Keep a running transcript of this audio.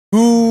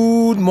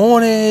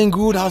morning,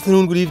 good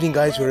afternoon, good evening,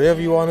 guys,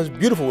 wherever you are in this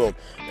beautiful world.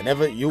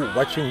 Whenever you're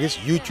watching this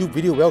YouTube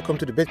video, welcome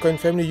to the Bitcoin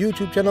Family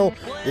YouTube channel,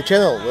 the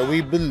channel where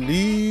we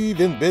believe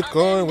in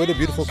Bitcoin with a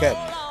beautiful cap.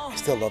 I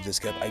still love this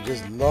cap. I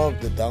just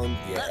love the down.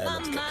 Yeah, I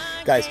love the cap.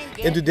 Guys,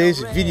 in today's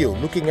video,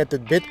 looking at the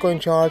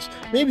Bitcoin charts,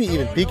 maybe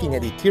even peeking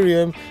at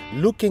Ethereum,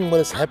 looking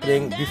what is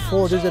happening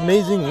before this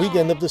amazing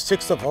weekend of the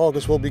 6th of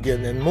August will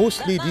begin. And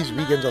mostly these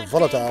weekends are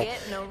volatile.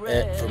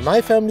 For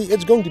my family,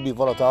 it's going to be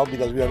volatile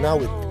because we are now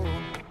with,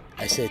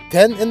 I say,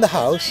 10 in the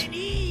house,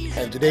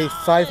 and today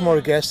 5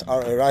 more guests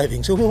are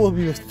arriving. So we will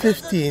be with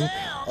 15,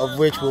 of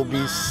which will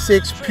be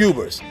 6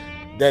 pubers.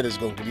 That is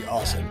going to be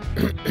awesome.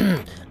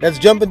 Let's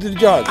jump into the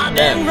charts. I've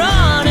been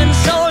running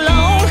so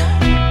long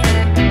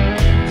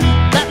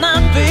that my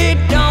feet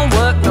don't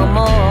work no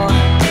more.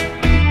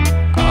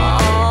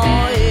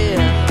 Oh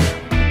yeah.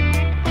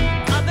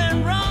 I've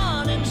been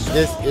running so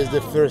This is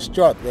the first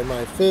chart where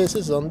my face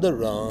is on the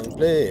wrong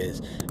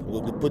place.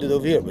 We'll put it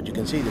over here, but you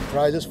can see the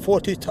price is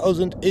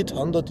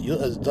 $40,800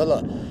 US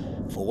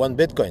for 1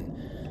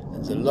 Bitcoin.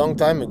 It's a long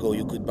time ago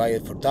you could buy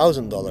it for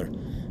 $1,000.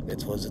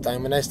 That was the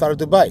time when I started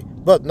to buy.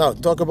 But now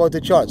talk about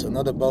the charts and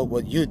not about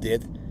what you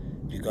did,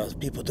 because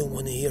people don't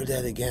want to hear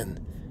that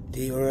again.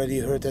 They already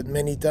heard that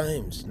many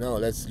times. Now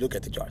let's look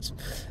at the charts.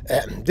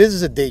 This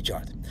is a day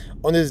chart.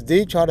 On this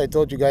day chart, I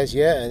told you guys,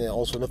 yeah, and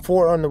also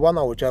on the 1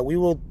 hour chart, we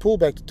will pull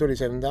back to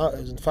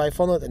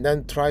 37,500 and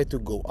then try to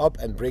go up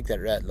and break that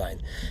red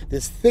line.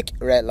 This thick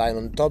red line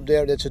on top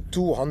there, that's a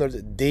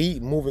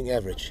 200-day moving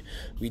average.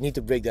 We need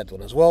to break that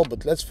one as well,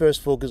 but let's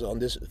first focus on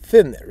this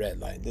thin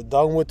red line, the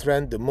downward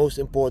trend, the most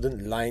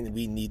important line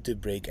we need to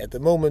break at the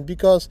moment,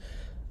 because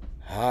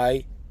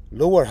high,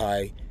 lower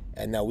high,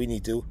 and now we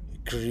need to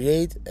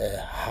create a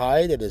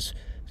high that is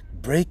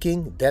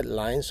breaking that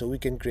line, so we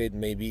can create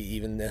maybe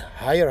even a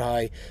higher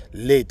high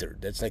later.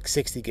 That's like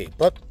 60k,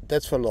 but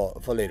that's for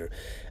later.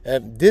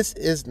 This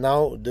is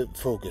now the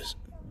focus: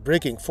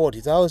 breaking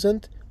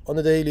 40,000 on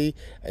the daily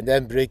and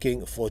then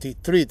breaking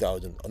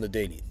 43,000 on the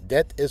daily.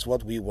 That is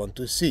what we want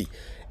to see.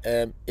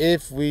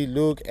 If we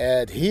look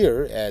at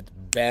here at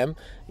BAM,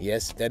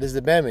 yes, that is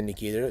the BAM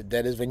indicator.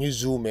 That is when you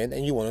zoom in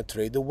and you want to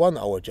trade the 1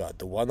 hour chart.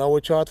 The 1 hour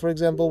chart, for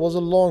example, was a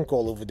long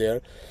call over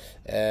there.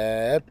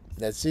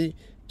 Let's see,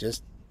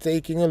 just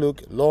taking a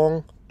look,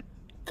 long,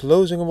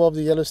 closing above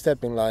the yellow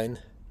stepping line.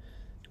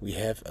 We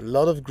have a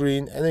lot of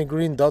green and a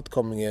green dot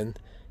coming in.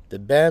 The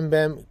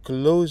BAM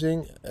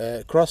closing,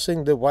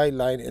 crossing the white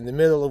line in the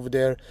middle over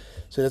there.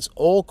 So that's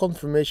all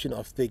confirmation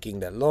of taking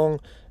that long.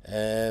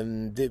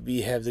 And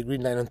we have the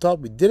green line on top.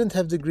 We didn't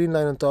have the green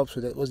line on top, so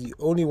that was the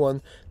only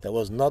one that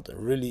was not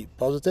really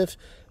positive.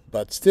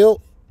 But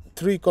still,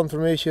 3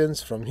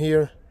 confirmations from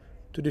here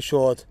to the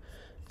short,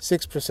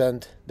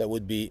 6%. That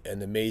would be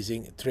an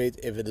amazing trade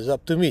if it is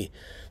up to me.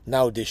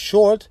 Now this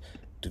short,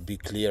 to be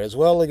clear as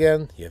well,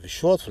 again, you have a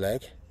short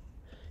flag.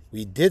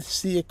 We did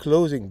see a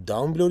closing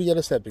down below the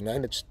yellow stepping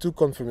line. That's 2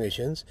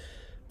 confirmations,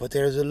 but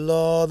there is a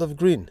lot of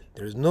green.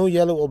 There is no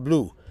yellow or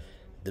blue.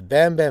 The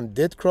BAM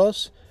did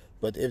cross,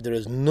 but if there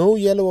is no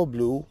yellow or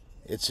blue,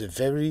 it's a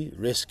very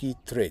risky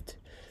trade.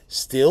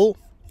 Still,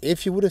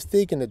 if you would have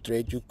taken the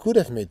trade, you could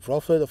have made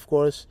profit, of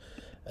course,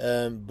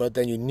 but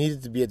then you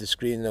needed to be at the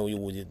screen. Now you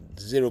would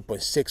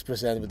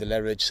 0.6% with the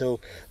leverage.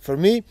 So for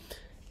me,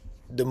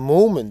 the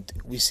moment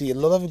we see a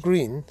lot of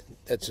green,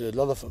 that's a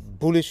lot of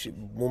bullish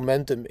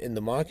momentum in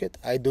the market,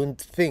 I don't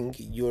think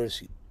you're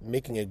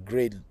making a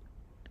great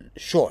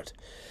short.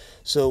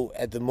 So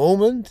at the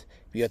moment,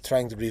 we are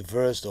trying to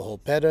reverse the whole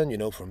pattern, you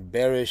know, from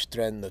bearish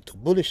trend to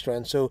bullish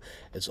trend. So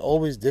it's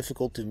always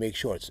difficult to make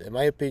shorts. In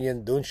my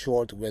opinion, don't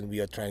short when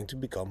we are trying to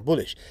become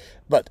bullish.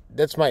 But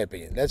that's my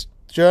opinion. Let's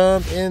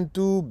jump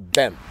into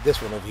BAM,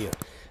 this one over here.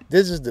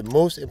 This is the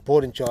most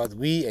important chart.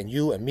 We and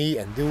you and me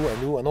and do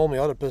and all my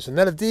other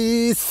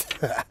personalities.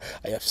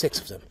 I have 6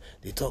 of them.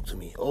 They talk to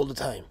me all the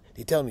time.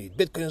 They tell me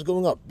Bitcoin is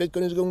going up,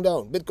 Bitcoin is going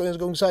down, Bitcoin is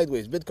going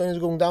sideways, Bitcoin is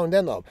going down,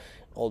 then up.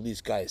 All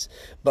these guys.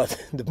 But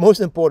the most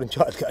important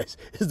chart, guys,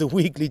 is the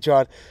weekly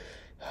chart.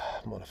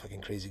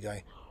 Motherfucking crazy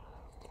guy.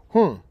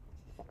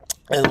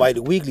 And why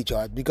the weekly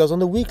chart? Because on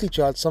the weekly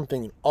chart,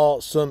 something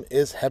awesome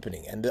is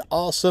happening. And the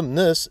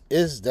awesomeness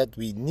is that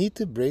we need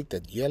to break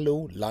that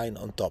yellow line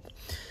on top.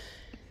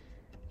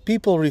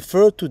 People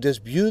refer to this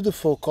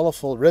beautiful,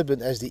 colorful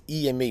ribbon as the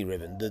EMA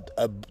ribbon.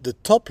 The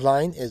top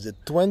line is the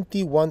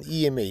 21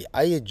 EMA.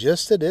 I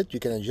adjusted it. You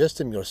can adjust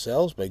them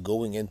yourselves by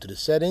going into the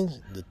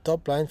settings. The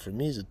top line for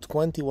me is the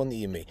 21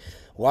 EMA.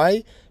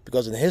 Why?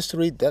 Because in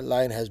history, that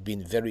line has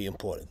been very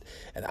important.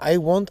 And I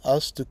want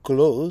us to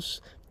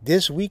close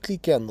this weekly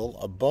candle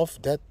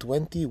above that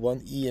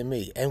 21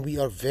 EMA. And we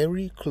are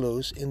very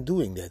close in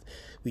doing that.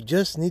 We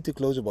just need to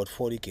close about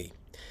 40k.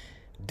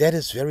 That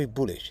is very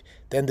bullish.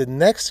 Then the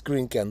next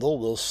green candle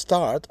will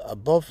start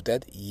above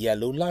that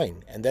yellow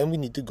line, and then we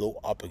need to go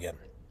up again.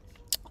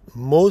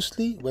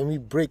 Mostly when we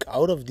break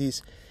out of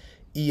these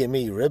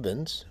EMA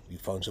ribbons, we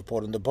found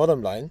support on the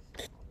bottom line.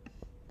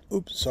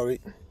 Oops,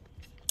 sorry.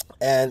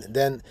 And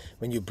then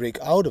when you break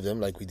out of them,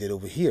 like we did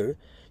over here,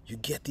 you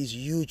get these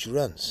huge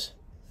runs.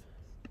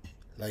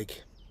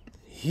 Like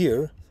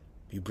here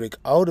you break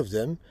out of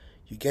them,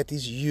 you get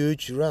these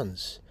huge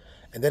runs,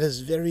 and that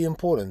is very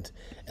important.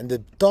 And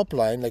the top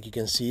line, like you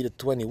can see, the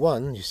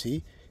 21, you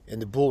see, in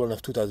the bull run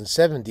of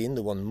 2017,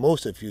 the one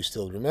most of you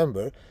still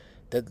remember,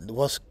 that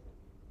was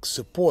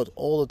support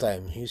all the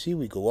time. You see,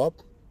 we go up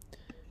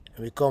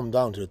and we come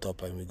down to the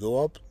top line. We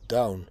go up,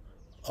 down,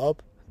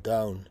 up,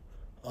 down,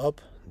 up,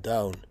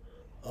 down,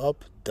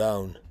 up,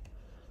 down,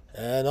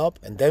 and up,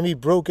 and then we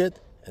broke it,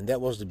 and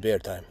that was the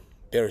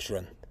bearish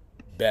run.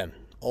 Bam,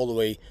 all the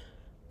way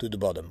to the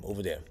bottom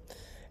over there.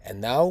 And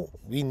now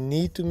we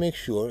need to make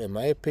sure, in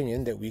my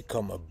opinion, that we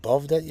come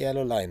above that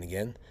yellow line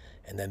again,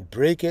 and then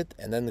break it,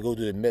 and then go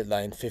to the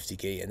midline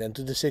 50k, and then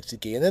to the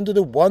 60k, and then to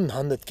the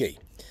 100k.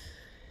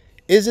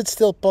 Is it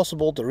still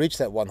possible to reach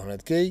that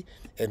 100k?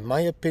 In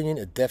my opinion,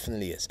 it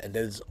definitely is. And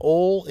that is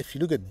all, if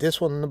you look at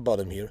this one on the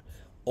bottom here,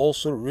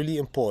 also really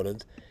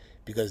important,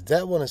 because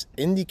that one is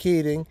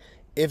indicating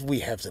if we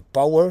have the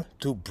power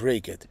to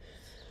break it.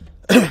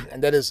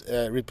 And that is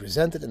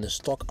represented in the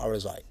stock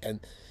RSI. And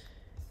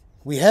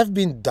we have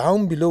been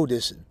down below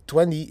this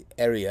 20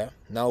 area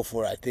now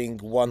for, I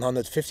think,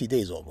 150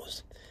 days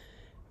almost.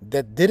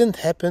 That didn't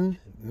happen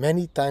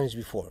many times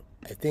before.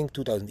 I think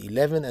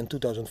 2011 and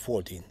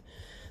 2014.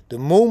 The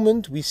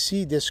moment we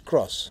see this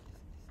cross,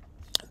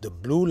 the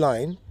blue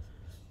line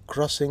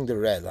crossing the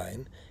red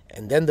line,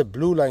 and then the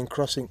blue line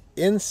crossing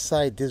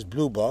inside this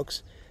blue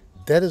box,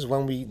 that is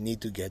when we need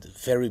to get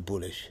very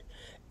bullish.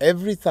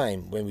 Every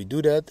time when we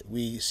do that,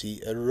 we see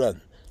a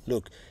run.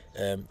 Look,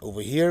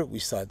 over here we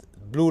start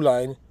blue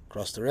line,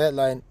 cross the red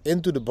line,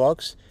 into the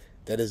box.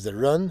 That is the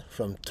run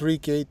from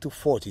 3k to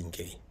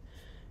 14k.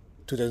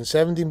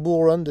 2017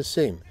 bull run, the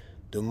same.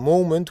 The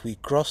moment we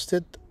crossed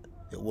it,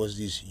 it was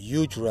these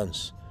huge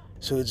runs.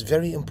 So it's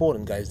very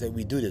important, guys, that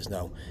we do this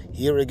now.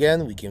 Here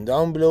again, we came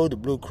down below, the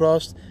blue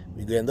crossed,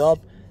 we went up,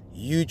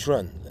 huge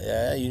run.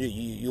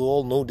 You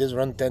all know this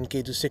run,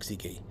 10k to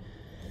 60k.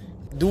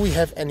 Do we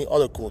have any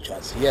other cool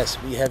charts? Yes,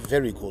 we have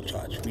very cool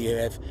charts. We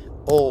have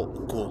all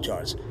cool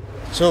charts.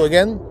 So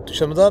again, to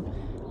sum it up,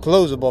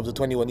 close above the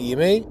 21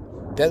 EMA,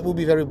 that will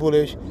be very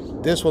bullish.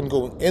 This one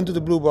going into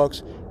the blue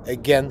box,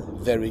 again,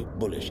 very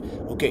bullish.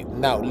 Okay,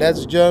 now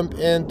let's jump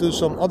into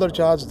some other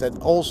charts that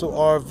also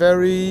are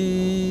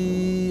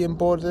very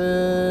important.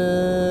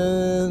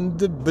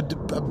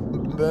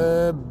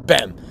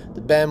 Bam!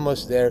 The bam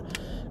was there,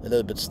 a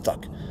little bit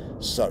stuck.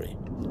 Sorry,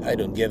 I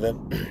don't give a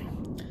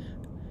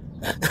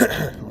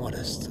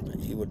modest.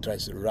 He would try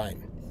to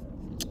rhyme.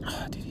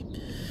 Didi.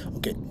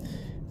 Okay,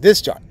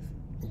 this chart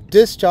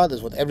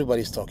is what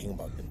everybody's talking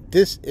about.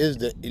 This is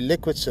the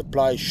illiquid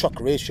supply shock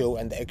ratio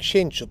and the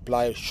exchange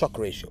supply shock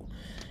ratio,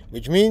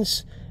 which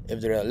means if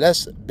there are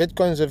less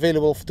bitcoins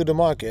available to the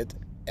market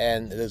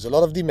and there's a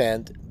lot of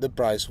demand, the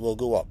price will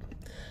go up.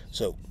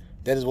 So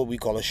that is what we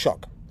call a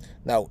shock.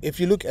 Now, if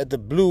you look at the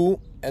blue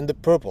and the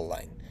purple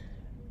line,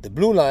 the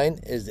blue line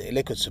is the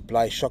illiquid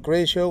supply shock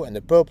ratio, and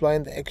the purple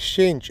line, the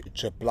exchange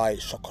supply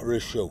shock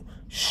ratio.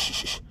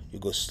 You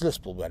go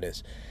slispel by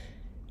this.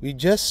 We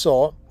just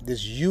saw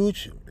this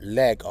huge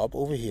leg up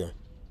over here.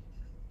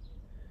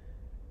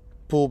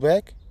 Pull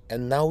back,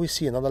 and now we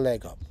see another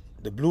leg up.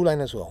 The blue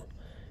line as well.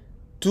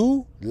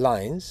 Two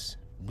lines,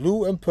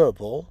 blue and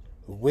purple,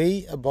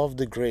 way above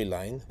the gray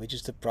line, which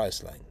is the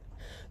price line.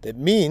 That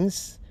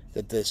means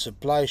that the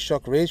supply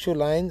shock ratio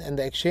line and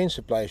the exchange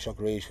supply shock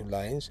ratio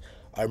lines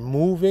are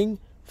moving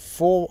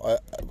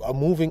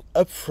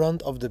up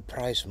front of the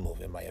price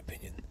move, in my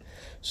opinion.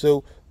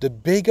 So the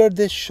bigger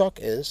this shock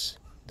is,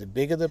 the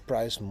bigger the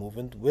price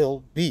movement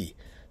will be.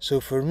 So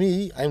for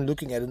me, I'm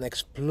looking at an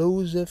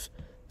explosive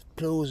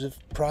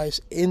price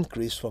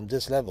increase from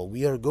this level.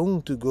 We are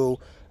going to go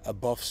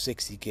above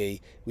 60k.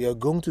 We are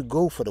going to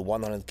go for the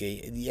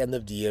 100k at the end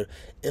of the year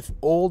if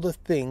all the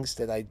things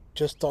that I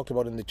just talked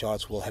about in the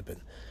charts will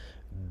happen.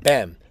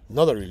 Bam!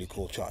 Another really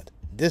cool chart.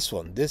 This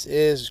one. This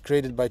is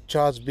created by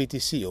Charts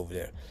BTC over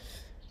there.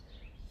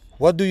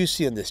 What do you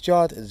see on this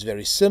chart? It's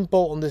very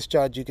simple. On this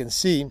chart you can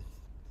see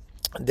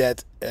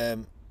that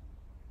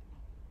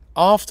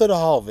after the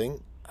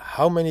halving,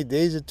 how many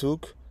days it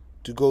took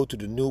to go to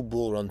the new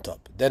bull run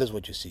top. That is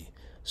what you see.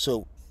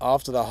 So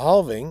after the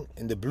halving,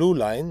 in the blue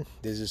line,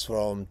 this is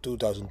from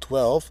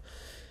 2012,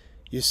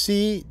 you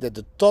see that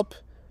the top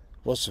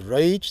was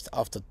reached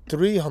after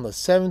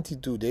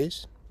 372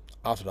 days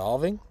after the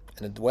halving,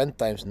 and it went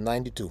times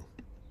 92.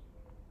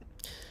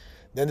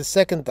 Then the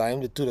second time,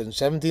 the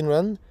 2017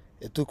 run,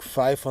 it took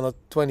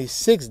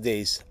 526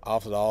 days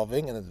after the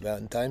halving, and it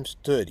went times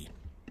 30.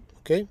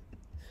 Okay?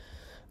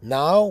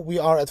 Now we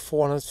are at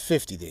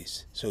 450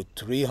 days. So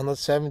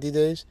 370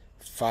 days,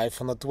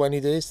 520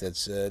 days.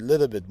 That's a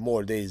little bit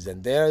more days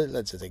than there.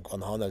 Let's say like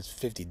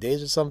 150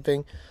 days or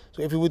something.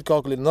 So if we would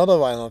calculate another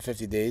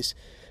 150 days,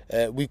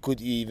 we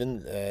could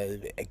even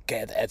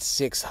get at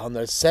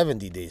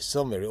 670 days,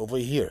 somewhere over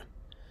here.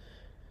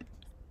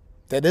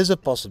 That is a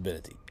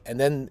possibility. And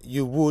then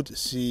you would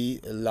see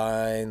a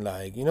line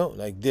like, you know,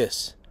 like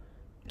this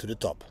to the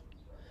top.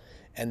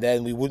 And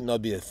then we would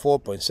not be at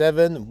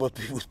 4.7, but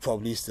we would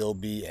probably still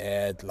be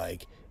at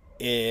like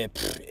 8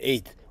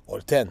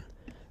 or 10.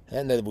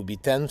 and that would be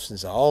 10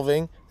 since a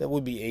halving, that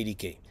would be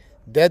 80k.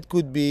 That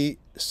could be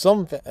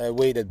some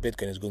way that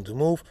Bitcoin is going to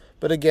move,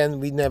 but again,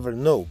 we never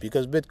know,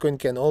 because Bitcoin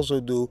can also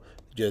do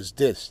just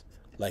this,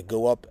 like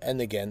go up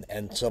and again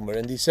and somewhere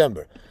in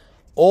December.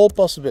 All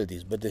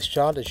possibilities, but this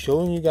chart is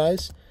showing you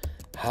guys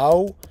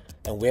how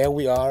and where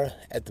we are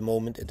at the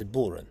moment at the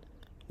bull run.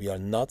 We are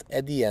not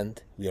at the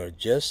end, we are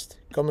just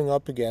coming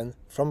up again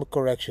from a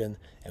correction,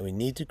 and we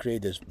need to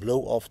create this blow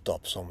off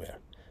top somewhere.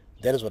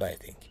 That is what I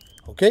think.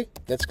 Okay,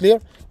 that's clear?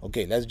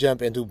 Okay, let's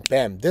jump into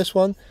bam, this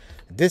one.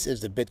 This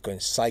is the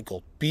Bitcoin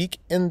cycle peak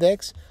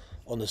index.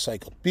 On the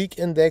cycle peak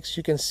index,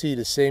 you can see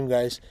the same,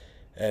 guys.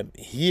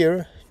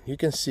 Here you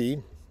can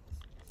see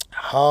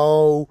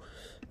how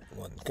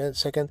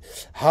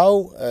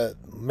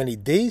many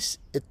days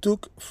it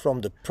took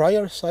from the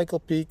prior cycle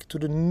peak to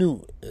the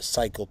new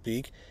cycle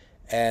peak,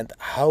 and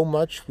how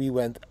much we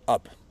went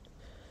up.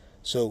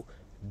 So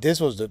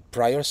this was the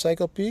prior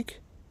cycle peak,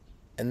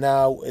 and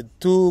now it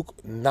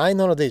took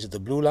 900 days at the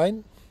blue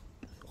line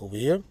over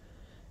here,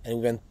 and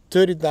we went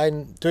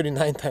 39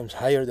 times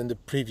higher than the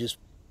previous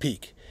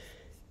peak.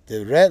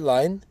 The red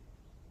line,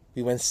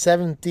 we went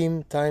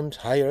 17 times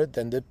higher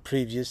than the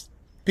previous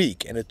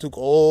peak, and it took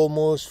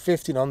almost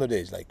 1500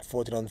 days, like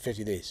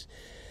 1450 days.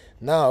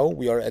 Now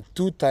we are at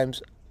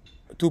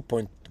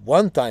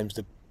 2.1 times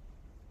the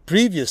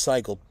previous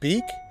cycle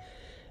peak,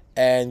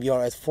 and we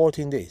are at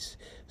 14 days,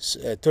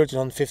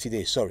 1350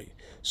 days, sorry.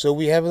 So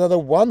we have another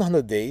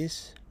 100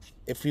 days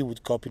if we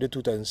would copy the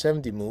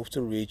 2070 move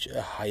to reach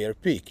a higher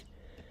peak.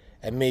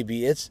 And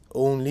maybe it's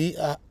only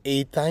a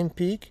 8-time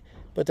peak,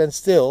 but then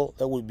still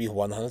that would be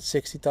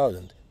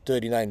 160,000.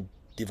 39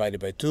 divided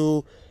by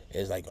 2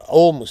 is like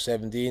almost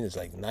 17, it's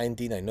like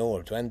 19, I know,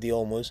 or 20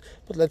 almost.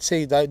 But let's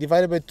say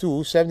divided by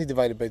 2, 70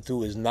 divided by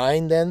 2 is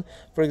 9 then,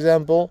 for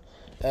example.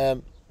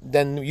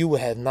 Then you will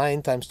have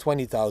 9 times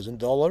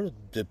 $20,000.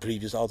 The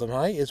previous all-time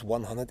high is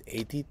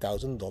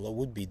 $180,000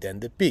 would be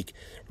then the peak.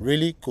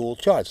 Really cool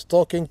charts.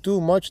 Talking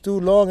too much, too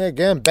long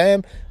again,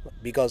 bam,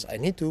 because I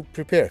need to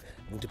prepare.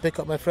 I'm going to pick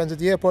up my friends at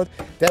the airport.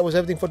 That was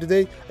everything for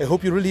today. I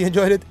hope you really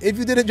enjoyed it. If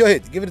you did enjoy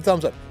it, give it a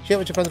thumbs up. Share it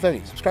with your friends and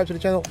family. Subscribe to the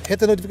channel. Hit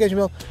the notification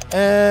bell.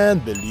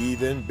 And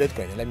believe in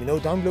Bitcoin. And let me know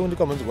down below in the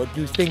comments what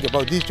you think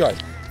about these charts.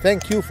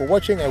 Thank you for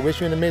watching. I wish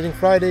you an amazing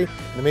Friday,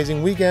 an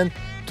amazing weekend.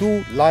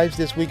 2 lives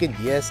this weekend.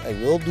 Yes, I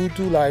will do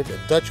 2 lives. A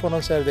Dutch one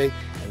on Saturday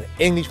and an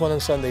English one on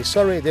Sunday.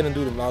 Sorry I didn't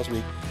do them last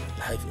week.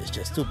 Life is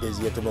just too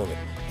busy at the moment.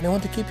 And I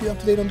want to keep you up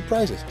to date on the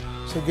prices.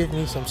 So give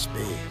me some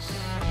space.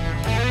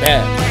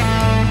 Bam.